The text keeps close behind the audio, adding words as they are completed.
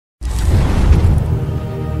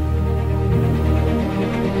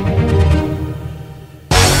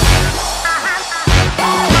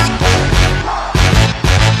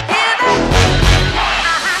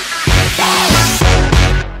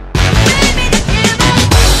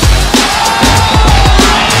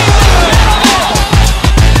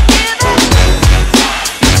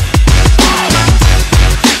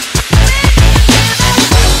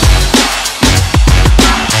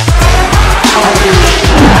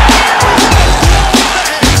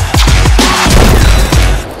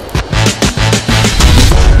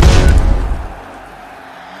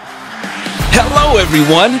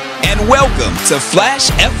everyone, and welcome to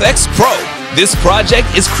Flash FX Pro. This project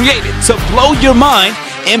is created to blow your mind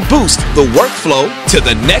and boost the workflow to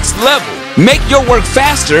the next level. Make your work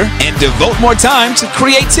faster and devote more time to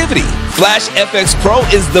creativity. Flash FX Pro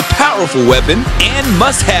is the powerful weapon and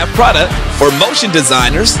must-have product for motion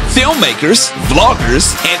designers, filmmakers,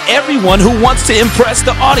 vloggers, and everyone who wants to impress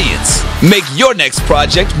the audience. Make your next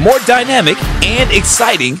project more dynamic and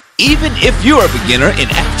exciting, even if you're a beginner in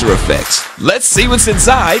After Effects. Let's see what's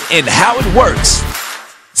inside and how it works.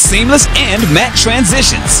 Seamless and matte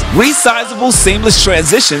transitions. Resizable seamless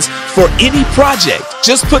transitions for any project.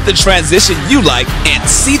 Just put the transition you like and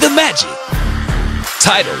see the magic.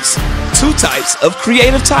 Titles. 2 types of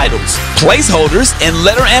creative titles. Placeholders and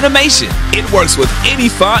letter animation. It works with any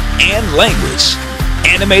font and language.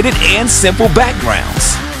 Animated and simple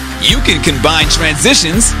backgrounds. You can combine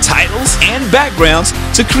transitions, titles, and backgrounds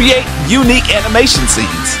to create unique animation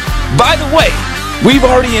scenes. By the way, we've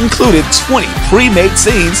already included 20 pre-made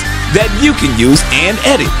scenes that you can use and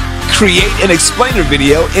edit. Create an explainer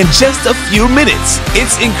video in just a few minutes.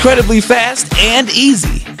 It's incredibly fast and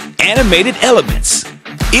easy. Animated elements.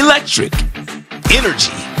 Electric.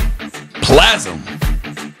 Energy. Plasm.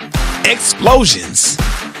 Explosions.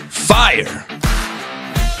 Fire.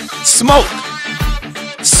 Smoke.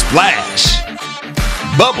 Splash.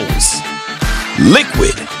 Bubbles.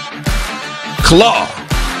 Liquid. Claw.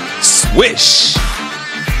 Swish.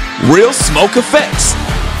 Real smoke effects.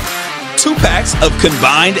 2 packs of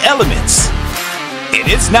combined elements. And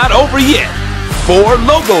it's not over yet. 4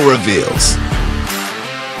 logo reveals.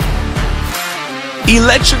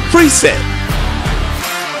 Electric preset.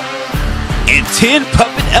 And 10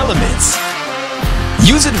 puppet elements.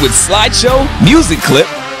 Use it with slideshow, music clip,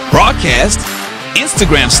 broadcast,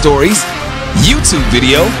 Instagram stories, YouTube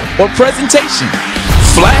video, or presentation.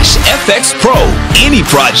 Flash FX Pro. Any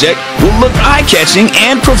project will look eye-catching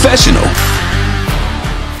and professional.